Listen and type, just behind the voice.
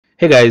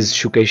Hey guys,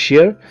 Shukesh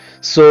here.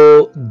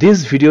 So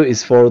this video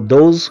is for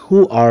those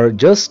who are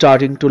just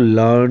starting to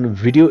learn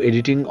video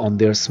editing on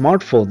their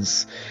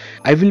smartphones.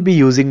 I will be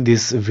using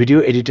this video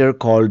editor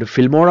called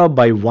Filmora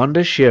by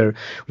Wondershare,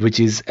 which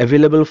is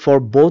available for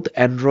both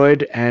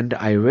Android and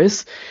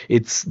iOS.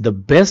 It's the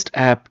best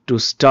app to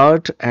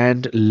start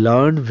and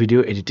learn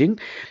video editing.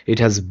 It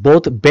has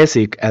both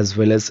basic as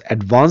well as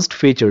advanced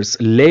features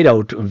laid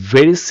out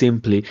very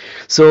simply.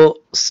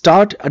 So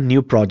start a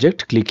new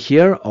project, click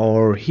here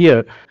or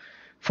here.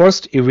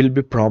 First, you will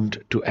be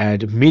prompted to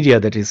add media,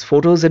 that is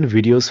photos and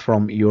videos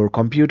from your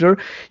computer.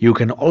 You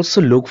can also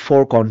look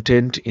for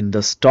content in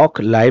the stock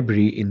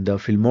library in the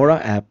Filmora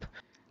app.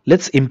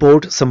 Let's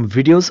import some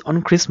videos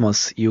on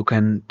Christmas. You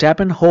can tap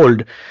and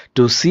hold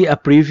to see a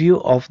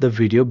preview of the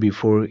video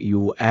before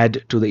you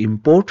add to the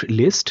import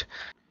list.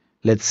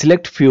 Let's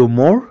select few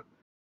more.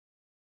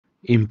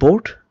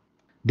 Import.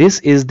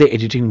 This is the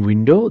editing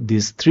window.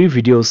 These three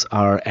videos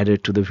are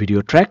added to the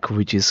video track,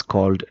 which is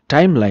called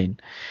timeline.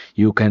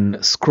 You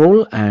can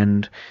scroll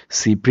and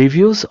see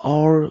previews,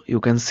 or you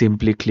can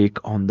simply click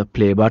on the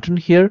play button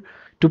here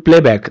to play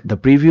back the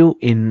preview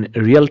in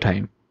real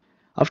time.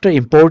 After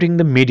importing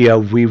the media,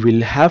 we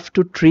will have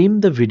to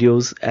trim the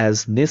videos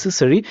as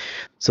necessary.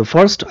 So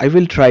first I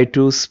will try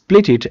to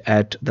split it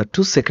at the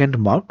 2-second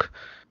mark.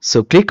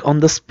 So click on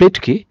the split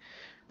key.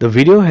 The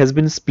video has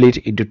been split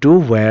into two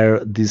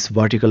where this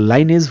vertical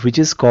line is, which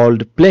is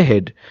called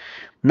playhead.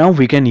 Now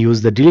we can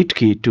use the delete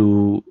key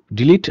to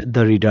delete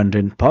the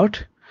redundant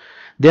part.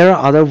 There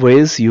are other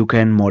ways you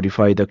can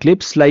modify the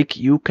clips, like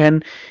you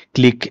can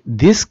click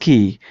this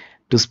key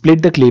to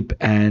split the clip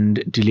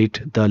and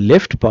delete the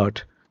left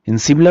part. In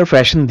similar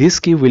fashion, this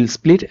key will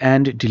split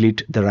and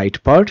delete the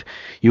right part.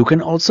 You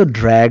can also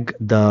drag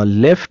the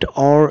left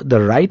or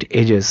the right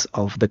edges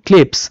of the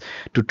clips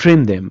to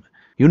trim them.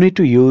 You need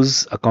to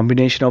use a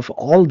combination of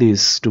all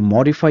these to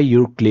modify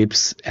your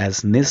clips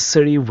as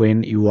necessary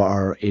when you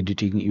are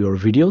editing your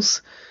videos.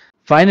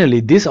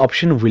 Finally, this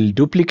option will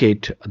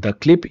duplicate the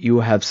clip you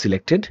have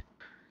selected.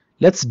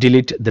 Let's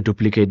delete the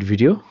duplicate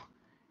video.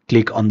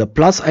 Click on the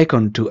plus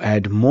icon to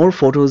add more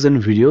photos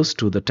and videos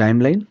to the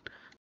timeline.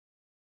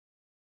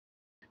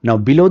 Now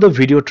below the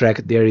video track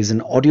there is an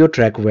audio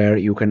track where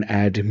you can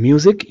add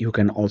music. You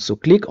can also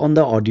click on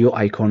the audio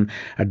icon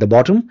at the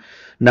bottom.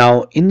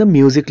 Now in the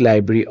music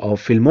library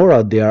of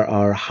Filmora there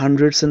are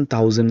hundreds and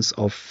thousands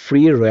of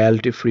free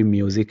royalty-free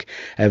music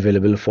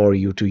available for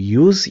you to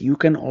use. You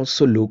can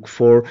also look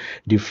for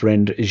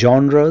different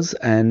genres,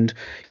 and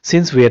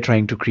since we are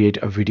trying to create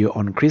a video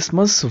on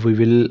Christmas, we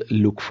will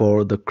look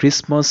for the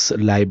Christmas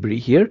library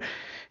here.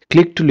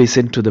 Click to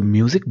listen to the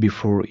music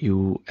before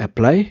you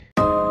apply.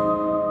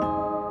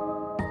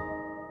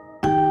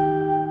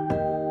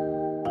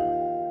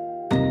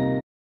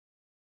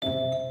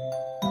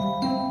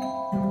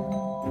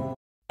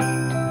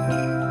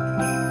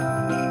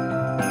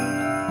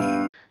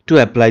 To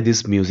apply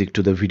this music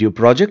to the video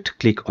project,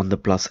 click on the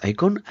plus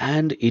icon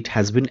and it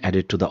has been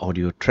added to the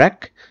audio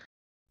track.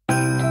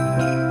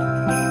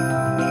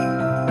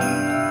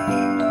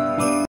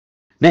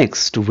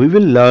 Next, we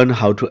will learn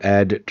how to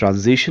add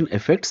transition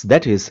effects,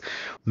 that is,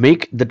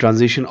 make the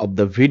transition of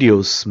the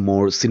videos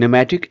more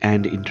cinematic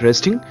and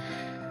interesting.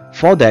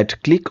 For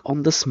that, click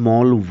on the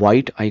small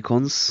white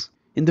icons.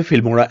 In the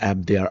Filmora app,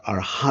 there are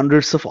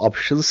hundreds of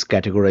options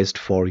categorized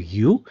for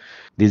you.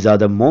 These are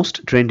the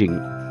most trending.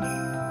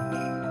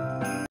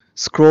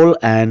 Scroll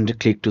and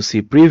click to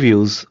see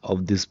previews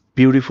of these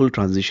beautiful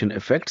transition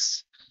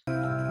effects.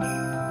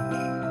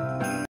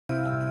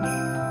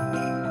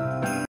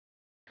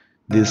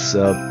 These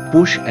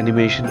push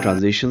animation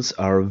transitions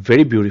are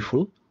very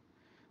beautiful.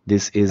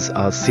 This is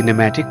a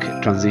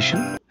cinematic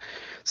transition.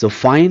 So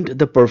find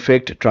the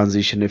perfect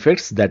transition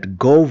effects that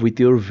go with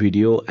your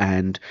video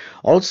and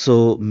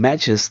also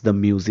matches the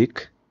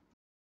music.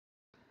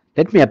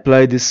 Let me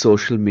apply this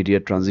social media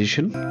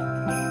transition.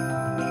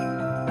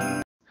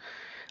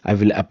 I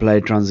will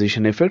apply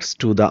transition effects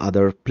to the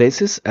other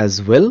places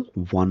as well,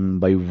 one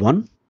by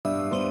one.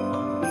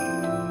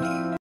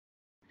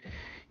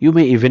 You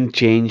may even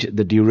change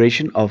the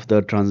duration of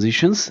the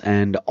transitions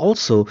and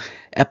also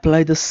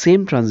apply the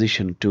same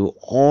transition to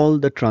all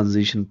the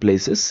transition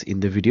places in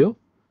the video.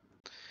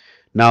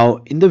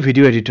 Now in the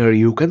video editor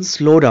you can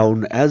slow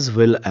down as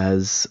well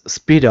as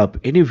speed up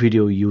any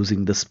video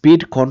using the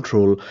speed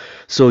control,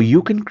 so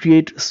you can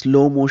create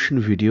slow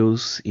motion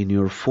videos in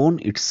your phone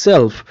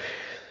itself.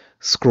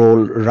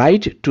 Scroll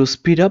right to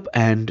speed up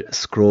and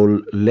scroll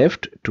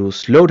left to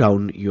slow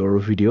down your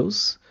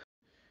videos.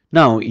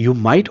 Now you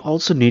might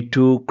also need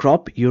to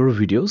crop your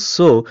videos,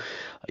 so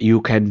you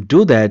can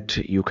do that.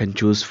 You can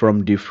choose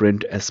from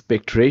different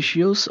aspect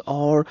ratios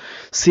or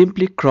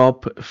simply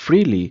crop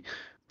freely,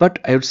 but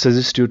I would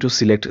suggest you to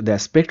select the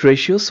aspect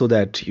ratio so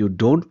that you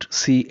don't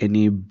see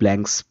any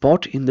blank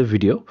spot in the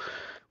video.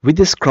 With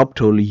this crop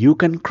tool, you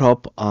can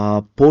crop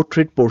a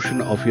portrait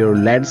portion of your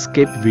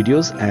landscape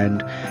videos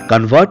and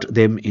convert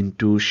them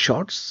into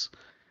shots.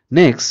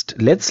 Next,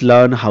 let's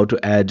learn how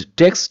to add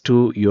text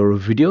to your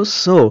videos.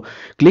 So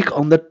click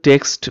on the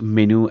text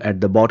menu at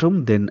the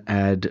bottom, then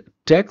add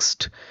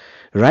text.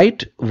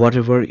 Write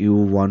whatever you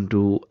want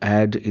to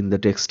add in the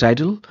text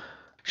title.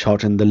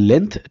 Shorten the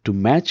length to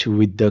match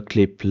with the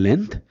clip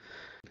length.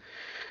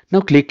 Now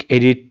click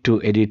edit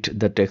to edit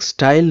the text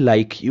style.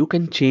 Like, you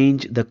can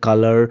change the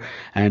color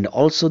and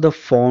also the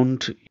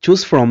font.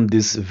 Choose from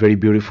these very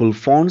beautiful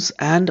fonts,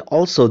 and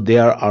also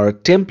there are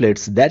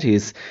templates, that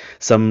is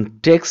some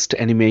text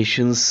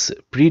animations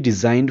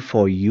pre-designed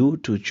for you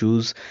to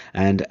choose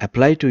and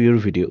apply to your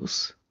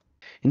videos.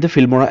 In the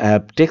Filmora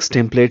app, text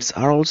templates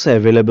are also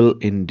available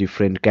in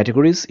different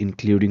categories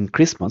including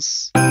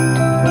Christmas.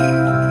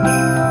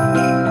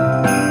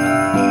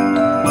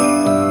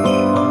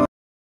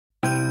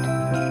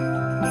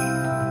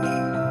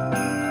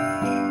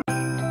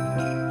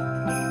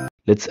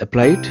 Let's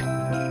apply it.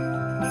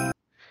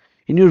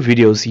 In your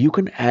videos, you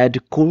can add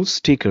cool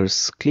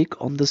stickers. Click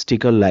on the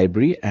sticker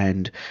library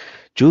and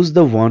choose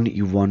the one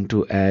you want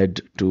to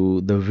add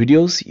to the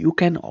videos. You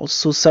can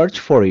also search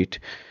for it.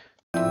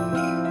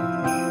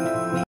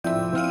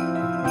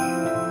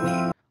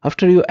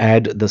 After you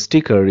add the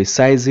sticker,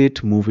 resize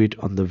it, move it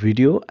on the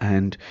video,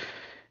 and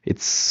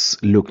it's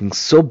looking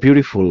so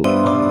beautiful.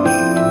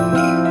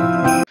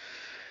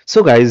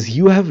 So guys,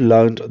 you have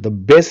learned the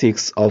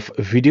basics of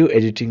video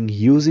editing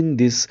using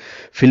this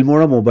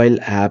Filmora mobile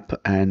app,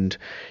 and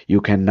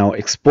you can now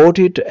export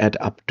it at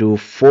up to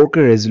 4K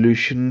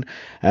resolution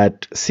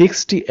at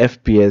 60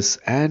 FPS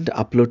and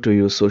upload to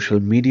your social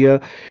media.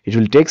 It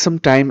will take some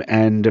time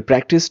and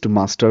practice to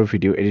master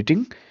video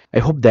editing. I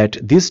hope that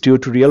this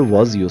tutorial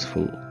was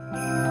useful.